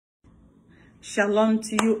Shalom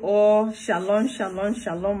to you all. Shalom, shalom,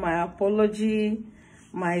 shalom. My apology,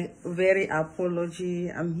 my very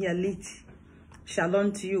apology. I'm here late.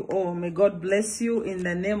 Shalom to you all. May God bless you in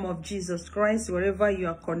the name of Jesus Christ. Wherever you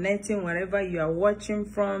are connecting, wherever you are watching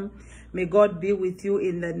from, may God be with you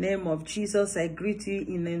in the name of Jesus. I greet you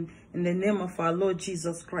in the name of our Lord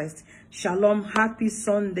Jesus Christ. Shalom. Happy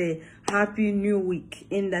Sunday. Happy new week.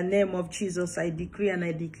 In the name of Jesus, I decree and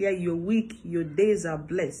I declare your week, your days are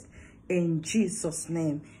blessed. In Jesus'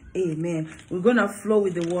 name, amen. We're going to flow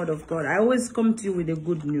with the word of God. I always come to you with the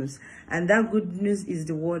good news. And that good news is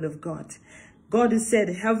the word of God. God said,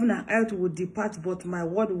 heaven and earth will depart, but my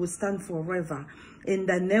word will stand forever. In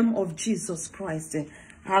the name of Jesus Christ.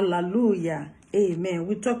 Hallelujah. Amen.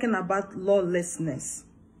 We're talking about lawlessness.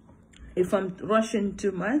 If I'm rushing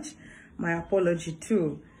too much, my apology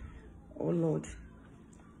too. Oh Lord.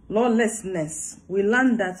 Lawlessness. We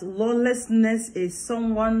learn that lawlessness is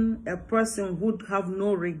a person who have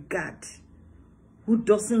no regard, who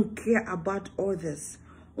doesn't care about others,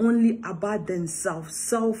 only about themselves,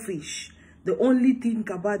 selfish. They only think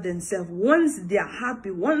about themselves. Once they are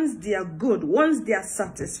happy, once they are good, once they are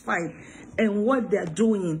satisfied in what they are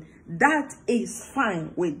doing, that is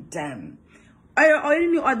fine with them. Or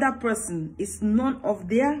any other person is none of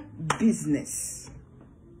their business.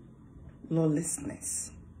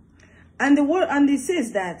 Lawlessness. And it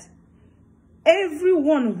says that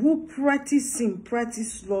everyone who practice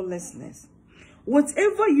lawlessness.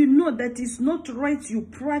 Whatever you know that is not right, you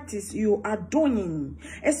practice, you are doing.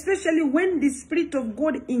 Especially when the Spirit of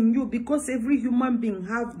God in you, because every human being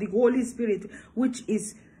have the Holy Spirit, which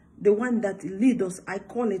is the one that leads us. I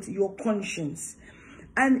call it your conscience.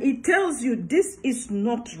 And it tells you this is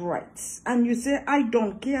not right. And you say, I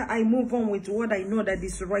don't care. I move on with what I know that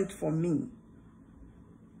is right for me.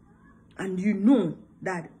 And you know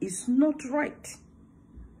that it's not right.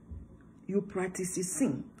 You practice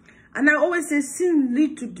sin. And I always say sin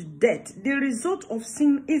leads to the death. The result of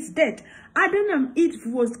sin is death. Adam and Eve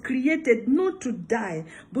was created not to die.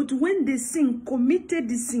 But when they committed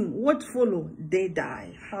the sin, what followed? They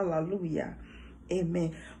die. Hallelujah.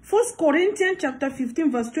 Amen. 1 Corinthians chapter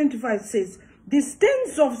 15 verse 25 says, the sting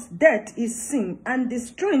of death is sin, and the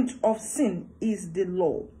strength of sin is the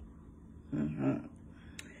law.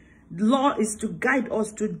 The law is to guide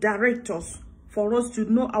us, to direct us, for us to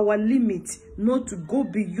know our limits, not to go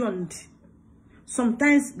beyond.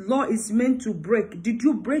 Sometimes law is meant to break. Did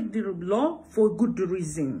you break the law for good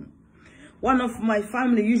reason? One of my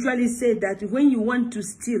family usually say that when you want to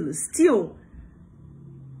steal, steal.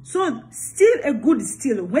 So steal a good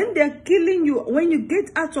steal. When they're killing you, when you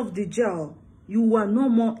get out of the jail, you are no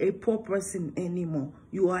more a poor person anymore.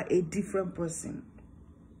 You are a different person.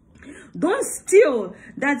 Don't steal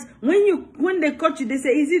that when they caught you, they say,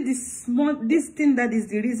 is it this thing that is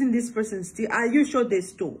the reason this person steal? Are you sure they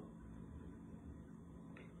stole?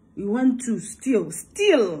 You want to steal.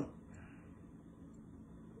 Steal.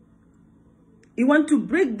 You want to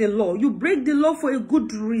break the law. You break the law for a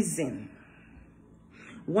good reason.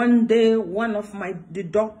 One day, the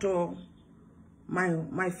doctor,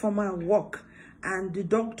 my former work, and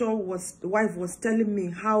the wife was telling me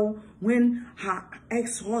how when her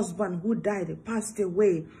ex-husband who died passed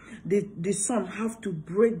away, the son have to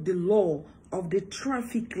break the law of the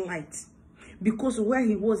traffic light. Because where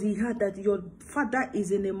he was, he heard that your father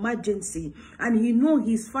is in emergency, and he know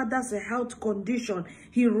his father's health condition.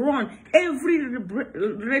 He run every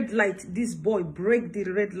red light. This boy break the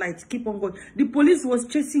red light, keep on going. The police was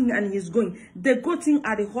chasing and he's going. They got him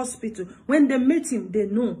at the hospital. When they met him,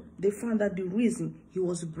 they found out the reason he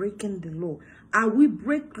was breaking the law. Are we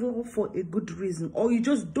break law for a good reason, or you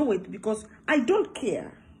just do it because I don't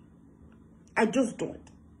care? I just do it.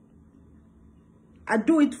 I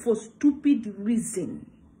do it for stupid reason.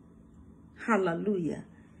 Hallelujah.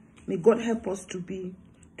 May God help us to do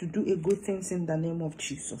a good things in the name of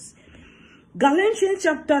Jesus. Galatians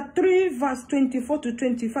chapter 3 verse 24 to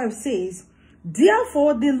 25 says,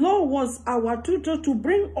 therefore the law was our tutor to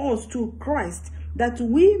bring us to Christ, that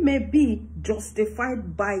we may be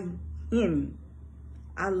justified by him.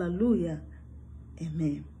 Hallelujah.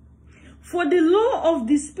 Amen. For the law of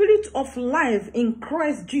the Spirit of life in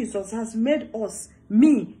Christ Jesus has made us,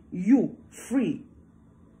 me, you, free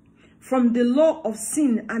from the law of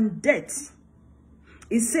sin and death.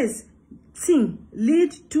 It says, sin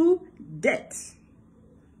leads to death.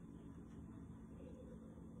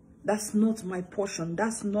 That's not my portion.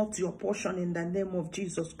 That's not your portion in the name of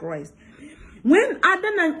Jesus Christ. When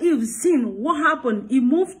Adam and Eve sinned, what happened? He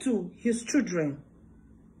moved to his children.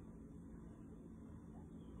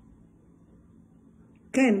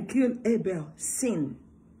 Cain killed Abel. Sin.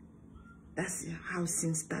 That's how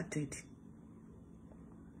sin started.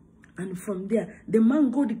 And from there, the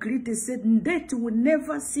man God created said, death will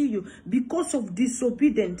never see you because of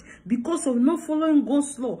disobedience, because of not following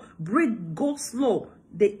God's law, break God's law.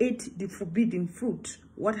 They ate the forbidden fruit.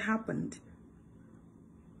 What happened?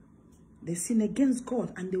 They sinned against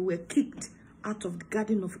God and they were kicked out of the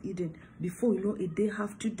Garden of Eden. Before you know it, they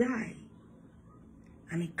have to die.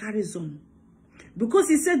 And it carries on. Because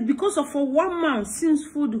he said, because of one man sins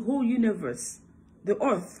through the whole universe, the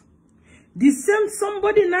earth. The same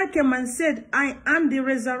somebody now came and said, I am the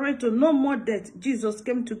resurrector, no more death. Jesus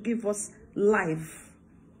came to give us life.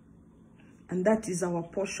 And that is our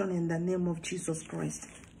portion in the name of Jesus Christ.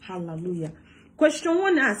 Hallelujah. Question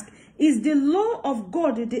 1 asks, is the law of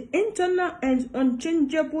God the internal and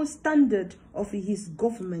unchangeable standard of his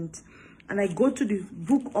government? And I go to the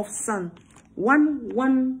book of Psalm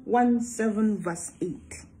 1117 verse 8.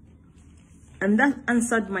 And that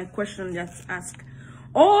answered my question just asked.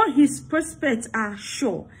 All his precepts are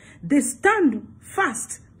sure. They stand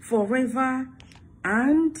fast forever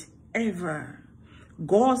and ever.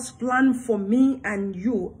 God's plan for me and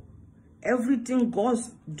you, everything God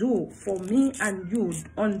do for me and you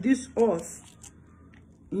on this earth,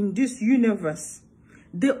 in this universe,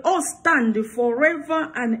 they all stand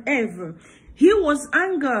forever and ever. He was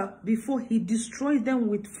angry before he destroyed them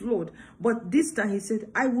with flood. But this time he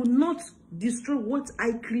said, I will not destroy what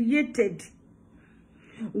I created.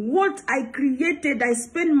 What I created, I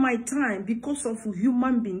spend my time because of a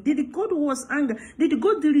human being. Did God was angry? Did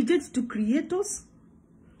God reject to create us?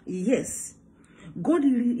 Yes. God,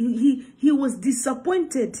 he was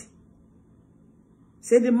disappointed.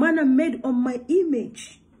 Said, the man I made on my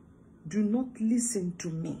image, do not listen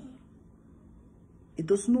to me. It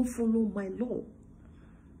does not follow my law.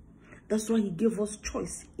 That's why he gave us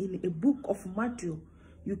choice. In a book of Matthew,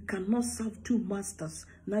 you cannot serve two masters.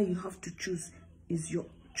 Now you have to choose. Is your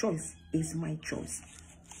choice, is my choice.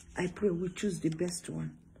 I pray we choose the best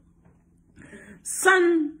one.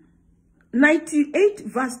 Psalm 98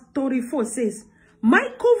 verse 34 says, my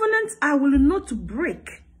covenant I will not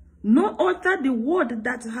break, nor alter the word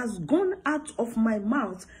that has gone out of my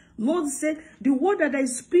mouth. Lord said, the word that I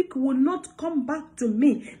speak will not come back to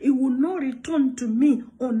me. It will not return to me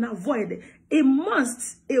unavoided. It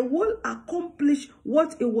will accomplish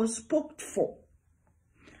what it was spoken for.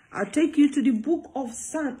 I'll take you to the book of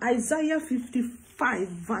Isaiah 55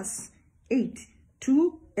 verse 8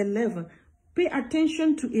 to 11. Pay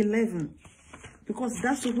attention to 11. Because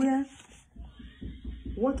that's where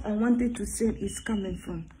what I wanted to say is coming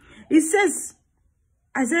from. It says,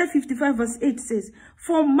 Isaiah 55 verse 8 says,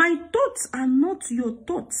 for my thoughts are not your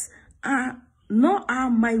thoughts, nor are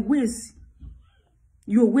my ways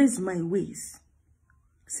your ways my ways,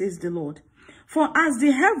 says the Lord. For as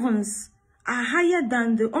the heavens are higher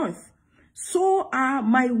than the earth, so are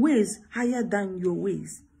my ways higher than your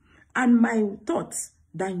ways, and my thoughts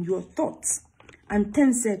than your thoughts. And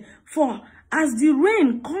 10 said, for as the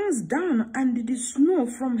rain comes down and the snow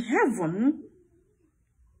from heaven,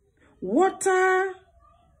 water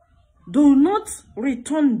do not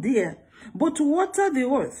return there, but water the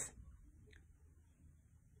earth,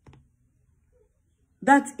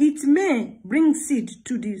 that it may bring seed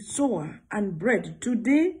to the sower and bread to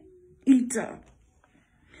the eater.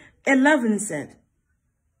 11 says,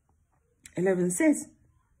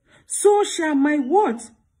 so shall my word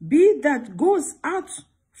be that goes out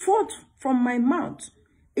forth from my mouth.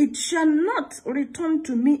 It shall not return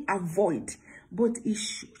to me void, but it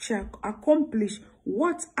shall accomplish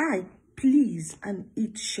what I please, and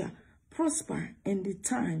it shall prosper in the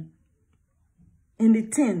time, in the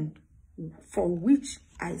thing for which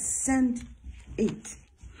I send it.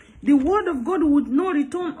 The word of God would not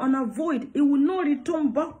return unavoided. It will not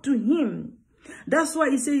return back to him. That's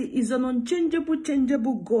why he says he's an unchangeable,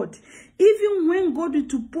 changeable God. Even when God is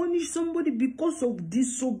to punish somebody because of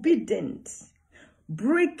disobedience,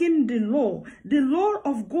 breaking the law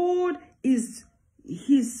of God is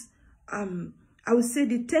his, I would say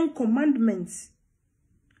the 10 commandments.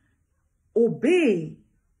 Obey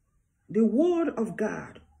the word of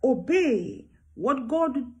God. Obey what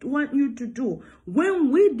God wants you to do.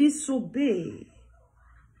 When we disobey,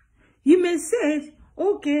 he may say,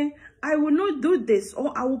 okay, I will not do this,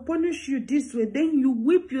 or I will punish you this way. Then you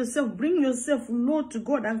whip yourself, bring yourself low to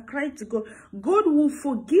God and cry to God. God will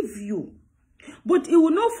forgive you, but he will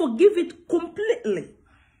not forgive it completely.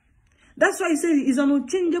 That's why he says he's an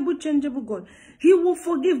unchangeable, changeable God. He will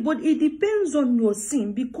forgive, but it depends on your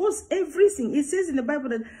sin, because everything, it says in the Bible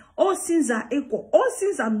that all sins are equal. All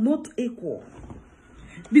sins are not equal.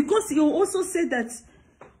 Because he will also say that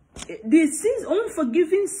The sins,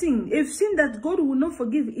 unforgiving sin, a sin that God will not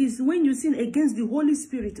forgive is when you sin against the Holy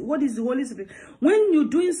Spirit. What is the Holy Spirit? When you're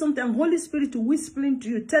doing something, Holy Spirit whispering to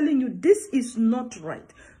you, telling you this is not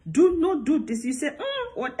right. Do not do this. You say,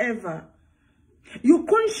 whatever. Your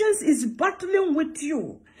conscience is battling with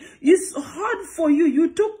you. It's hard for you.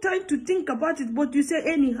 You took time to think about it, but you say,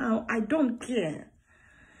 anyhow, I don't care.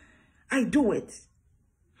 I do it.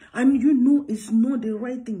 And you know it's not the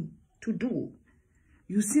right thing to do.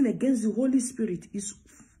 You sin against the Holy Spirit. It's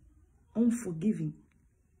unforgiving.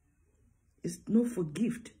 It's not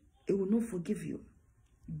forgived. It will not forgive you.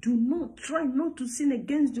 Do not try not to sin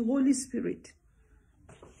against the Holy Spirit.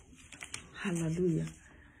 Hallelujah.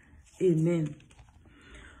 Amen.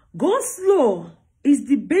 God's law is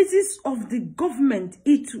the basis of the government.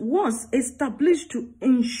 It was established to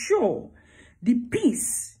ensure the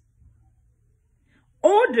peace,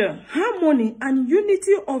 order, harmony, and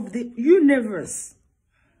unity of the universe.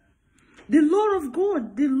 The law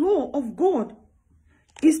of God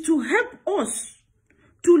is to help us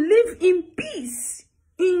to live in peace,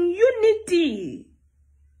 in unity,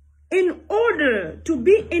 in order, to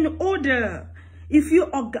be in order. If you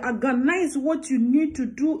organize what you need to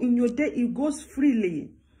do in your day, it goes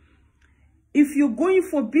freely. If you're going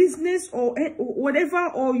for business or whatever,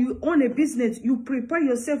 or you own a business, you prepare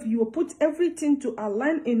yourself, you put everything to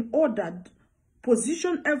align in order,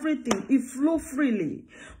 position everything, it flow freely.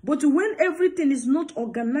 But when everything is not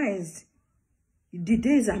organized, the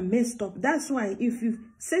days are messed up. That's why if you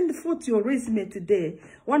send forth your resume today,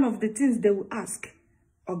 one of the things they will ask,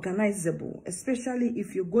 organizable, especially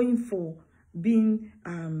if you're going for being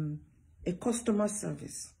a customer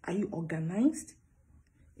service. Are you organized?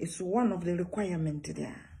 It's one of the requirements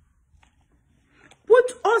there.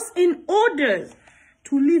 Put us in order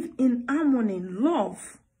to live in harmony,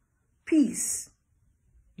 love, peace,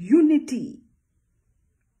 unity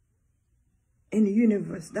in the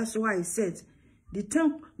universe. That's why I said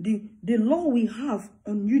the law we have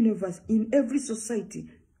on universe in every society,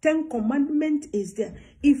 10 commandments is there.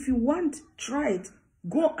 If you want, try it.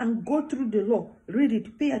 Go through the law, read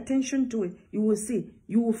it, pay attention to it. You will see,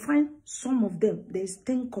 you will find some of them. There's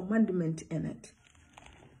 10 commandments in it.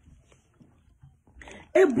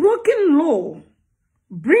 A broken law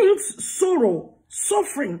brings sorrow,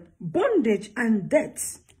 suffering, bondage, and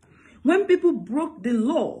death. When people broke the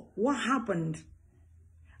law, what happened?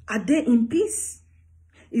 Are they in peace?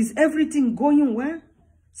 Is everything going well?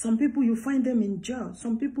 Some people, you find them in jail.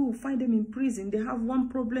 Some people will find them in prison. They have one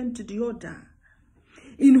problem to the other.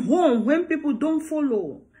 In home, when people don't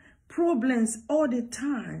follow, problems all the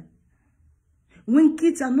time. When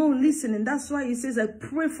kids are not listening, that's why he says, I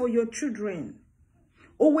pray for your children.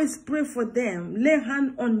 Always pray for them. Lay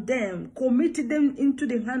hand on them. Commit them into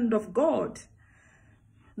the hand of God.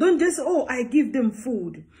 Don't just, oh, I give them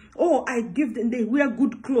food. Oh, I give them, they wear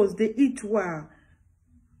good clothes. They eat well.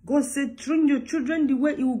 God said, train your children the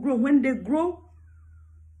way it will grow. When they grow,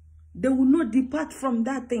 they will not depart from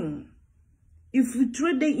that thing. If we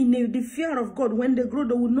train them in the fear of God, when they grow,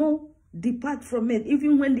 they will not depart from it.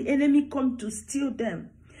 Even when the enemy comes to steal them.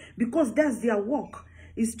 Because that's their work,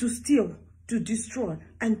 is to steal, to destroy,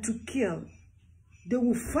 and to kill. They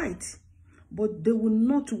will fight, but they will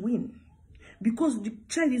not win. Because the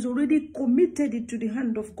child is already committed to the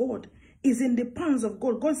hand of God. Is in the palms of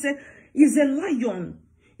God. God said, he's a lion.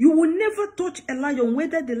 You will never touch a lion,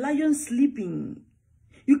 whether the lion sleeping.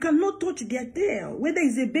 You cannot touch their tail, whether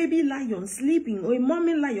it's a baby lion sleeping, or a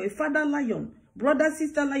mommy lion, a father lion, brother,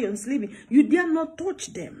 sister lion sleeping. You dare not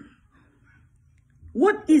touch them.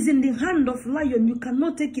 What is in the hand of lion, you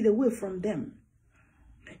cannot take it away from them.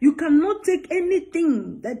 You cannot take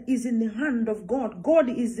anything that is in the hand of God. God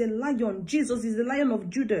is the lion. Jesus is the Lion of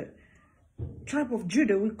Judah. Tribe of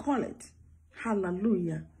Judah, we call it.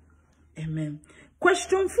 Hallelujah. Amen.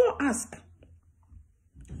 Question 4 ask.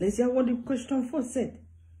 Let's hear what the question 4 said.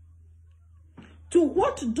 To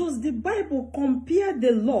what does the Bible compare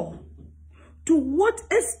the law? To what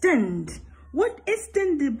extent? What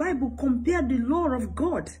extent the Bible compare the law of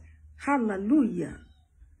God? Hallelujah.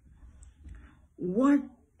 What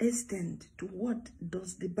extent? To what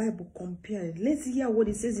does the Bible compare it? Let's hear what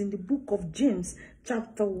it says in the book of James,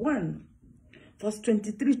 chapter 1, verse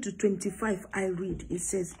 23 to 25. I read. It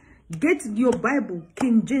says, get your Bible,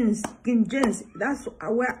 King James. That's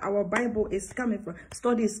where our Bible is coming from.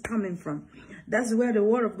 Study is coming from. That's where the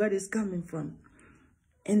word of God is coming from.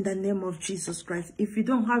 In the name of Jesus Christ. If you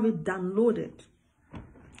don't have it, download it.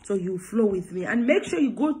 So you flow with me. And make sure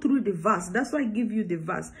you go through the verse. That's why I give you the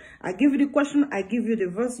verse. I give you the question. I give you the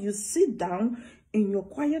verse. You sit down in your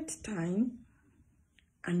quiet time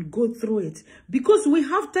and go through it. Because we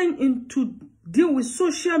have time to deal with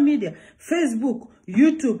social media, Facebook,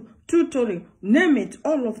 YouTube, tutoring, name it,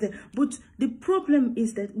 all of them. But the problem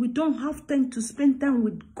is that we don't have time to spend time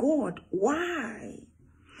with God. Why?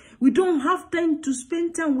 We don't have time to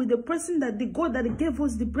spend time with the person that the God that gave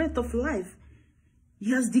us the breath of life.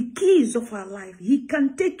 He has the keys of our life. He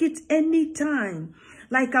can take it anytime.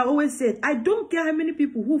 Like I always said, I don't care how many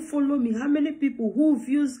people who follow me, how many people who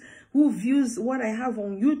views what I have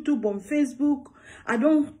on YouTube, on Facebook. I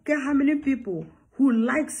don't care how many people who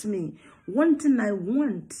likes me. One thing I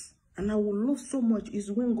want and I will love so much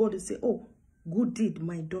is when God will say, oh, good deed,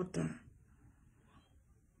 my daughter.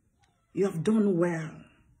 You have done well.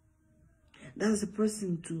 That's the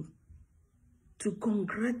person to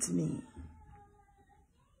congratulate me.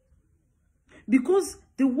 Because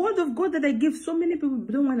the word of God that I give, so many people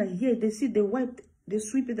don't want to hear. They see, they wipe, they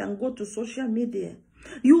sweep it and go to social media.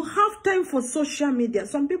 You have time for social media.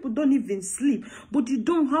 Some people don't even sleep, but you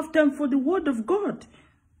don't have time for the word of God.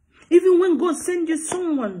 Even when God sends you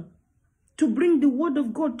someone to bring the word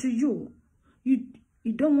of God to you, you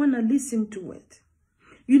don't want to listen to it.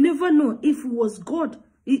 You never know if it was God,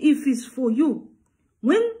 if it's for you.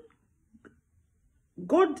 When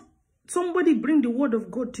somebody bring the word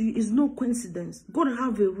of God to you, is no coincidence. God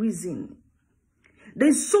have a reason.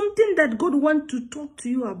 There's something that God wants to talk to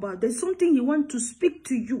you about. There's something He wants to speak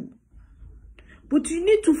to you. But you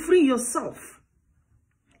need to free yourself.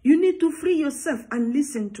 You need to free yourself and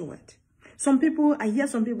listen to it. I hear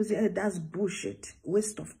some people say, hey, that's bullshit,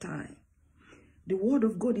 waste of time. The word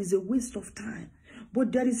of God is a waste of time.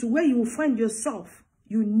 But that is where you will find yourself.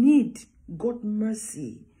 You need God's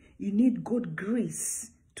mercy. You need God's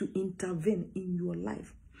grace to intervene in your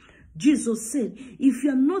life. Jesus said, if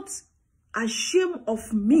you're not ashamed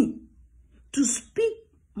of me to speak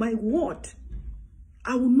my word,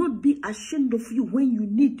 I will not be ashamed of you when you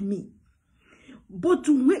need me. But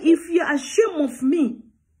if you're ashamed of me,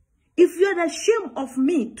 if you're ashamed of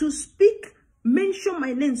me to speak, mention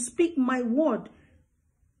my name, speak my word,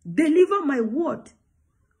 deliver my word,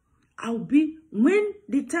 when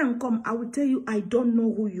the time comes, I will tell you, I don't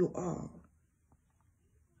know who you are.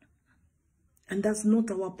 And that's not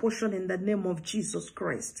our portion in the name of Jesus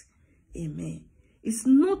Christ. Amen. It's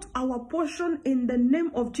not our portion in the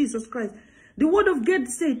name of Jesus Christ. The word of God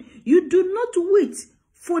said, you do not wait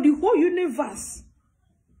for the whole universe,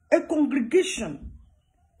 a congregation,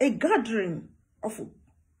 a gathering of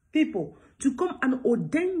people to come and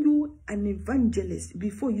ordain you an evangelist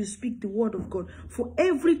before you speak the word of God. For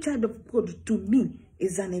every child of God, to me,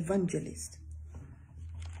 is an evangelist.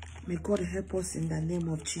 May God help us in the name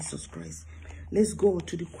of Jesus Christ. Let's go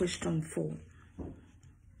to the question 4.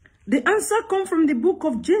 The answer comes from the book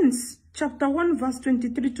of James, chapter 1, verse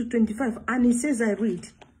 23 to 25. And it says, I read,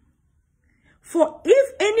 for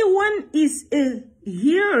if anyone is a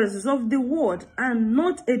hearer of the word and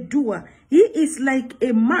not a doer, he is like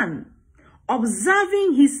a man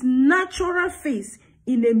observing his natural face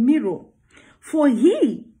in a mirror. For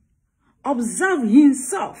he observes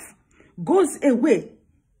himself, goes away.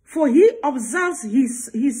 For he observes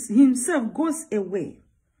himself goes away,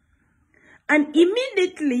 and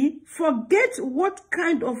immediately forgets what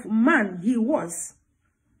kind of man he was.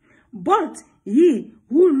 But he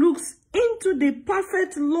who looks into the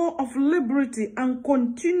perfect law of liberty and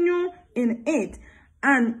continue in it,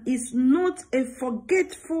 and is not a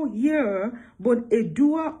forgetful hearer, but a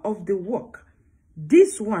doer of the work,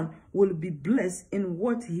 this one will be blessed in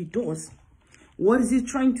what he does. What is he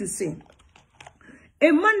trying to say? A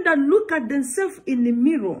man that look at themselves in the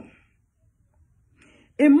mirror.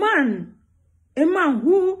 A man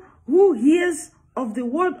who hears of the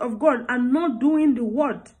word of God and not doing the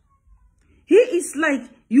word. He is like,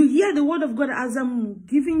 you hear the word of God as I'm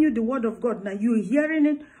giving you the word of God. Now you're hearing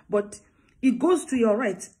it, but it goes to your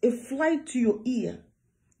right. It flies to your ear,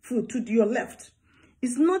 to your left.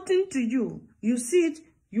 It's nothing to you. You see it,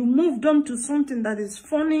 you moved on to something that is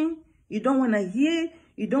funny. You don't want to hear,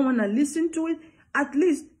 you don't want to listen to it. At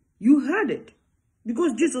least you heard it.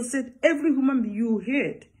 Because Jesus said, every human being you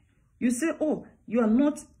heard. You say, oh, you are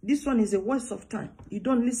not, this one is a waste of time. You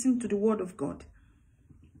don't listen to the word of God.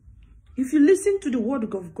 If you listen to the word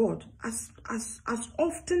of God, as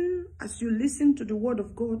often as you listen to the word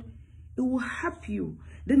of God, it will help you.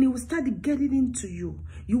 Then it will start getting into you.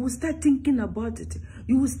 You will start thinking about it.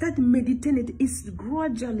 You will start meditating it. It's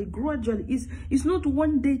gradually. It's not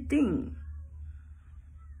one day thing.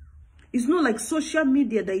 It's not like social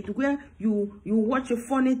media that where you watch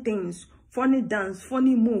funny things, funny dance,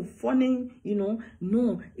 funny move, funny,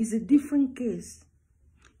 No, it's a different case.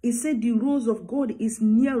 He said the rose of God is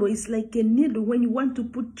narrow. It's like a needle when you want to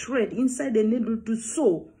put thread inside the needle to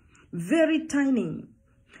sew. Very tiny,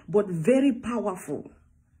 but very powerful.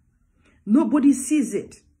 Nobody sees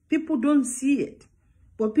it. People don't see it.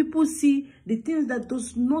 But people see the things that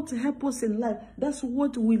does not help us in life. That's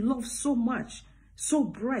what we love so much. So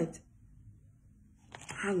bright.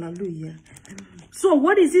 Hallelujah. So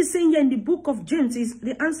what is he saying here in the book of James? Is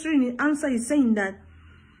the answer is saying that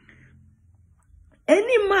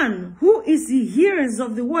any man who is the hearers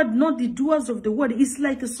of the word, not the doers of the word, is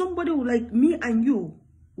like somebody like me and you.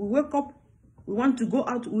 We wake up, we want to go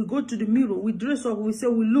out, we go to the mirror, we dress up, we say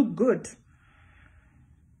we look good.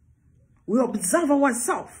 We observe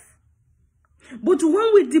ourselves. But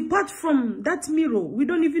when we depart from that mirror, we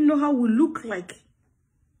don't even know how we look like.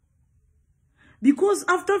 Because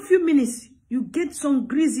after a few minutes, you get some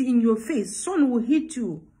greasy in your face. Sun will hit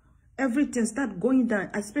you. Everything start going down,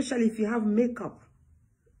 especially if you have makeup.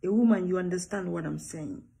 A woman, you understand what I'm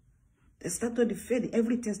saying. They started fading.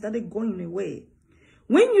 Everything started going away.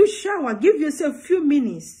 When you shower, give yourself a few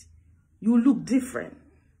minutes. You look different.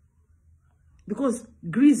 Because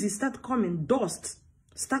greasy start coming. Dust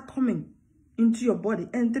start coming into your body.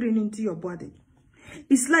 Entering into your body.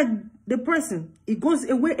 It's like the person. It goes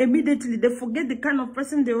away immediately. They forget the kind of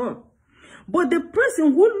person they are. But the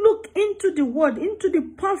person who look into the word, into the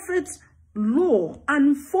perfect law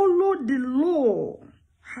and follow the law.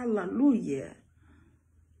 Hallelujah.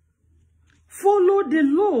 Follow the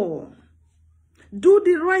law. Do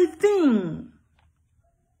the right thing.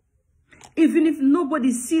 Even if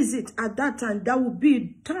nobody sees it at that time, there will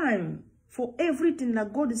be time for everything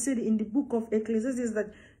that God said in the book of Ecclesiastes,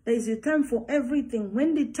 that there is a time for everything.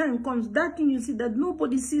 When the time comes, that thing you see that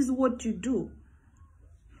nobody sees what you do.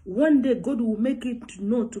 One day God will make it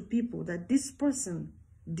known to people that this person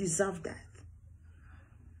deserves that.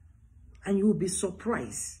 And you will be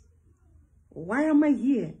surprised. Why am I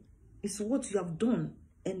here? It's what you have done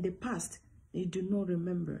in the past. You do not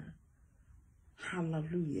remember.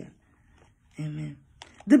 Hallelujah. Amen.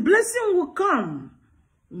 The blessing will come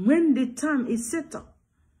when the time is set up.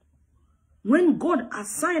 When God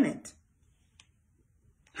assigns it.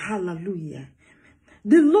 Hallelujah.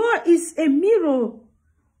 The law is a mirror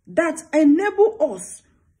that enables us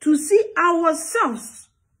to see ourselves,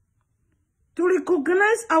 to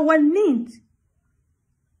recognize our need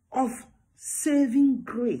of saving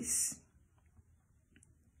grace.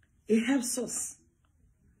 It helps us.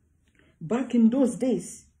 Back in those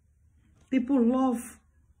days, people love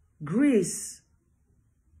grace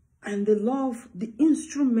and they love the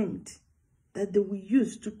instrument that they will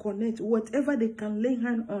use to connect whatever they can lay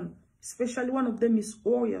hand on. Especially one of them is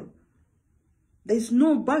oil. There's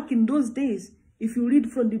no, back in those days, if you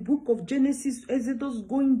read from the book of Genesis, Exodus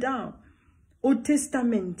going down, Old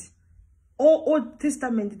Testament, Old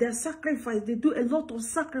Testament, their sacrifice, they do a lot of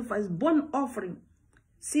sacrifice, burnt offering,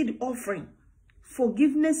 seed offering,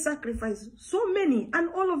 forgiveness sacrifice, so many, and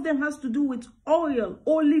all of them has to do with oil,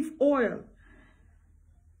 olive oil.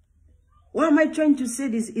 Why am I trying to say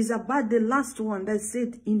this? Is about the last one that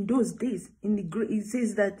said in those days, it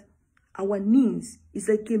says that our needs is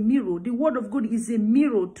like a mirror. The word of God is a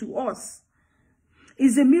mirror to us.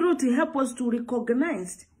 It's a mirror to help us to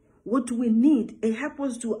recognize what we need. It helps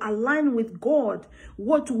us to align with God,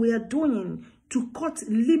 what we are doing, to cut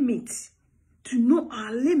limits, to know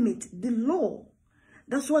our limit, the law.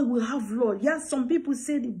 That's why we have law. Yes, some people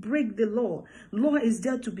say they break the law. Law is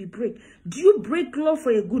there to be break. Do you break law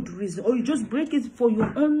for a good reason, or you just break it for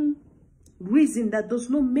your own reason that does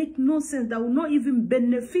not make no sense, that will not even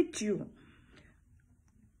benefit you?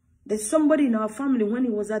 There's somebody in our family, when he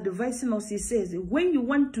was advising us, he says, when you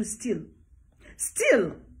want to steal,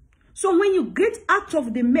 steal. So when you get out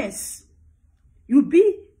of the mess, you'll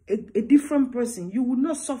be a different person. You will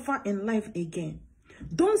not suffer in life again.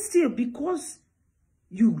 Don't steal because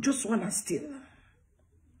you just want to steal.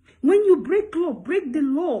 When you break law, break the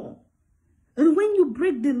law. And when you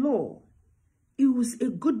break the law, it was a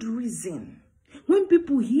good reason. When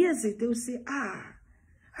people hear it, they will say,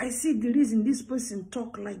 I see the reason this person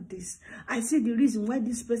talk like this. I see the reason why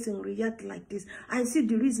this person react like this. I see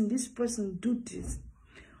the reason this person do this.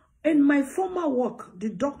 In my former work, the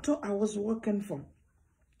doctor I was working for,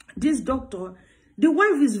 this doctor, the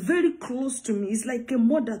wife is very close to me. It's like a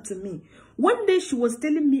mother to me. One day she was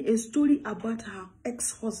telling me a story about her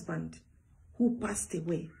ex-husband who passed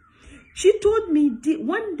away. She told me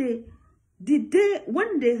one day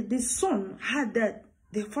the son had that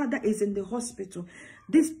the father is in the hospital.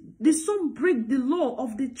 The son break the law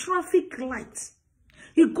of the traffic lights.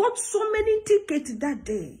 He got so many tickets that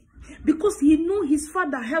day. Because he knew his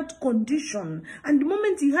father's health condition. And the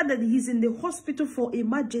moment he heard that he's in the hospital for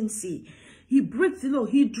emergency, he breaks the law.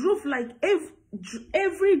 He drove like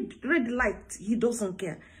every red light. He doesn't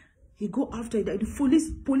care. He go after it.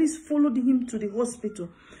 The police followed him to the hospital.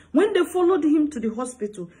 When they followed him to the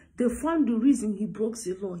hospital, they found the reason he broke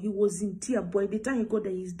the law. He was in tears. By the time he got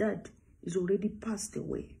there, his dad is already passed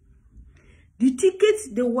away. The tickets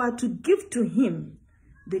they were to give to him,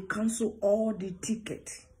 they canceled all the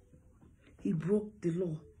tickets. He broke the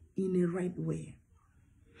law in a right way.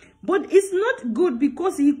 But it's not good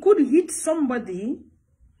because he could hit somebody.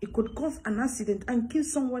 It could cause an accident and kill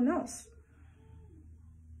someone else.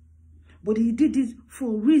 But he did it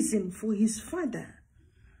for a reason, for his father.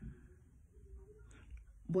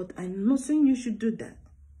 But I'm not saying you should do that,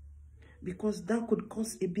 because that could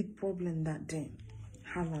cause a big problem that day.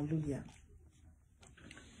 Hallelujah.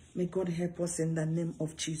 May God help us in the name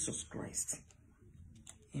of Jesus Christ.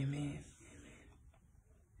 Amen.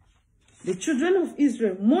 The children of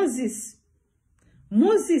Israel, Moses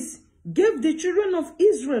gave the children of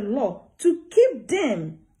Israel law to keep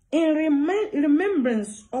them in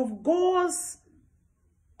remembrance of God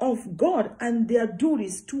and their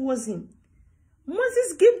duties towards him.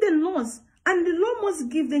 Moses gave them laws, and the law Moses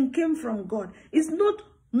gave them came from God. It's not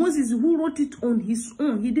Moses who wrote it on his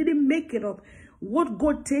own. He didn't make it up. What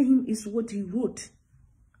God tell him is what he wrote.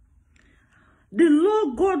 The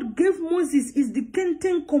law God gave Moses is the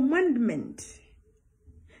 10 commandment.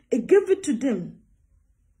 He gave it to them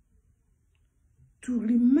to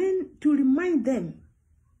remind them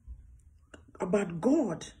about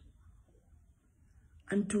God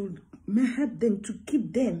and to help them to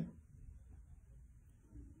keep them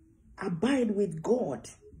abide with God.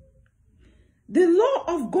 The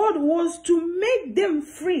law of God was to make them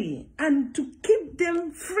free and to keep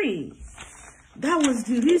them free. That was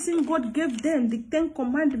the reason God gave them the 10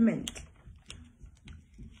 commandments.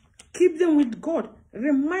 Keep them with God.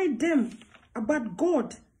 Remind them about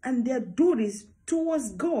God and their duties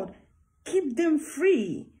towards God. Keep them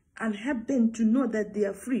free and help them to know that they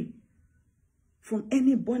are free from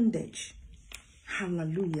any bondage.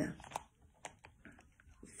 Hallelujah.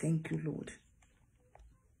 Thank you, Lord.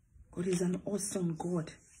 God is an awesome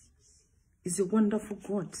God. He's a wonderful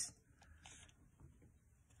God.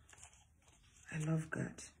 I love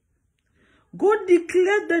God. God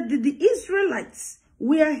declared that the Israelites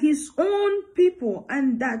were his own people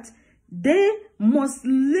and that they must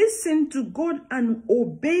listen to God and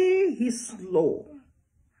obey his law.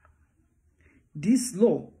 This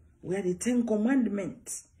law were the 10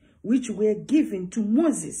 commandments which were given to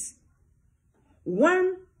Moses.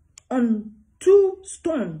 One on two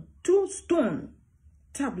stone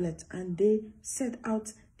tablets, and they set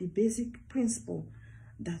out the basic principle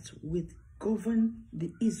that would govern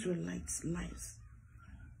the Israelites' lives.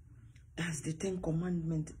 That's the 10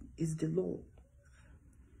 commandments, is the law.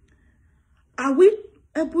 Are we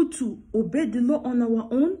able to obey the law on our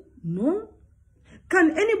own? No.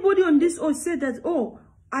 Can anybody on this earth say that, oh,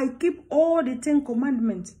 I keep all the 10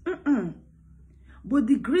 commandments? But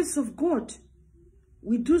the grace of God,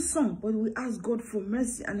 we do some, but we ask God for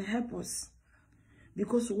mercy and help us.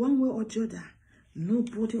 Because one way or the other,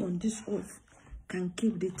 nobody on this earth can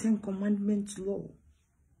keep the 10 commandments law.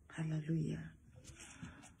 Hallelujah.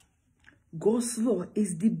 God's law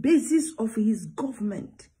is the basis of his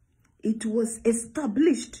government. It was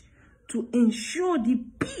established to ensure the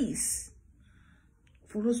peace,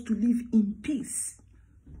 for us to live in peace,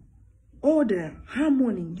 order,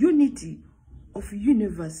 harmony, unity of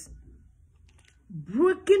universe.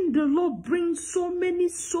 Breaking the law brings so many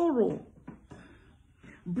sorrow.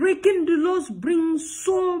 Breaking the laws brings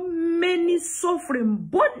so many suffering,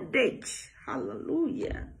 bondage.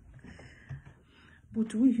 Hallelujah.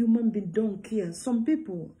 But we human beings don't care. Some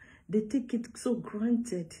people, they take it so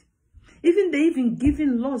granted. Even they even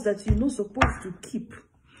giving laws that you're not supposed to keep.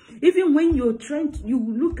 Even when you're trying to, you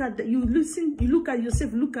look at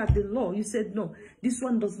yourself, look at the law. You said, no, this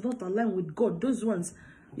one does not align with God. Those ones,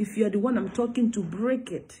 if you are the one I'm talking to,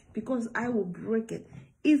 break it, because I will break it.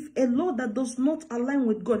 If a law that does not align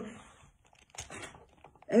with God,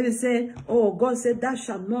 and they say, oh, God said thou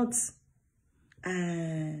shalt not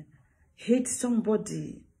hate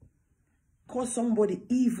somebody, call somebody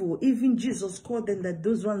evil. Even Jesus called them that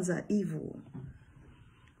those ones are evil.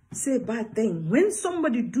 Say bad thing. When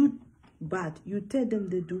somebody do bad, you tell them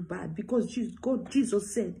they do bad, because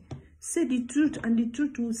Jesus said, say the truth and the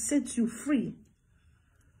truth will set you free.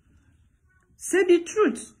 Say the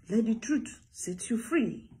truth, let the truth set you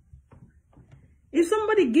free. If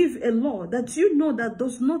somebody gives a law that you know that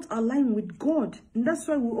does not align with God, and that's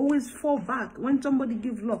why we always fall back. When somebody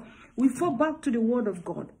gives law, we fall back to the word of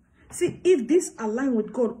God. See, if this align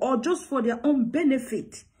with God or just for their own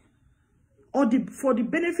benefit or for the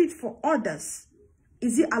benefit for others,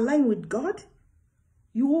 is it aligned with God?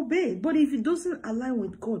 You obey. But if it doesn't align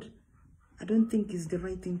with God, I don't think it's the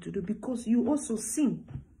right thing to do, because you also sin.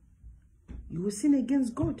 You will sin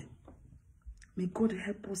against God. May God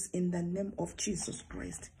help us in the name of Jesus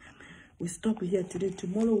Christ. We stop here today.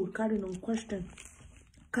 Tomorrow we'll carry on question,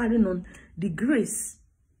 carrying on the grace,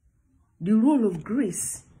 the role of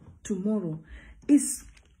grace. Tomorrow is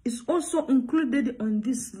also included on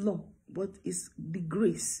this law, but it's the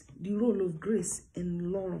grace, the role of grace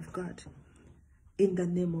in law of God. In the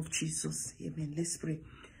name of Jesus, amen. Let's pray.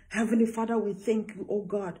 Heavenly Father, we thank you, oh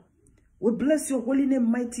God. We bless your holy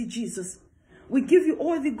name, mighty Jesus. We give you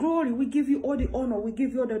all the glory. We give you all the honor. We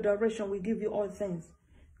give you all the direction. We give you all things.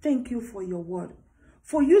 Thank you for your word.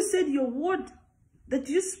 For you said your word that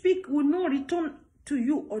you speak will not return to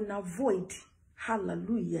you unavoid.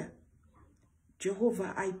 Hallelujah.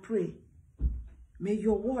 Jehovah, I pray, may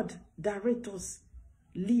your word direct us,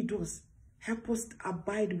 lead us, help us to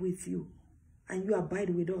abide with you, and you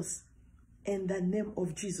abide with us. In the name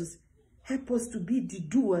of Jesus, help us to be the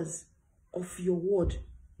doers of your word,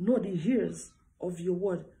 not the hearers of your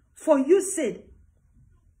word. For you said,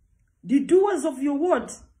 the doers of your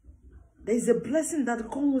word, there is a blessing that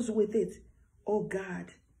comes with it. Oh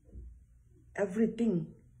God, everything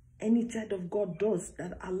any child of God does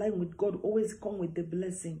that align with God always come with the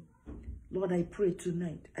blessing. Lord, I pray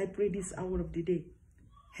tonight. I pray this hour of the day.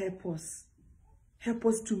 Help us. Help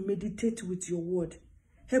us to meditate with your word.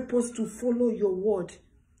 Help us to follow your word.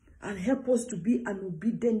 And help us to be an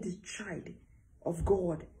obedient child of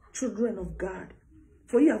God, children of God.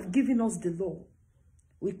 For you have given us the law.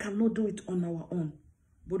 We cannot do it on our own,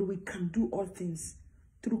 but we can do all things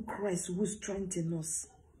through Christ who strengthens us.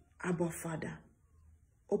 Abba, Father,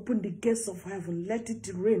 open the gates of heaven. Let it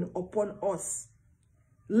rain upon us.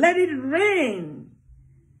 Let it rain.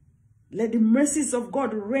 Let the mercies of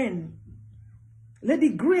God reign. Let the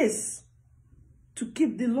grace to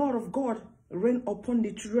keep the law of God reign upon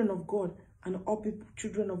the children of God. And all people,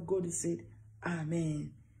 children of God, said,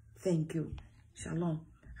 Amen. Thank you. Shalom.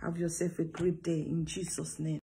 Have yourself a great day in Jesus' name.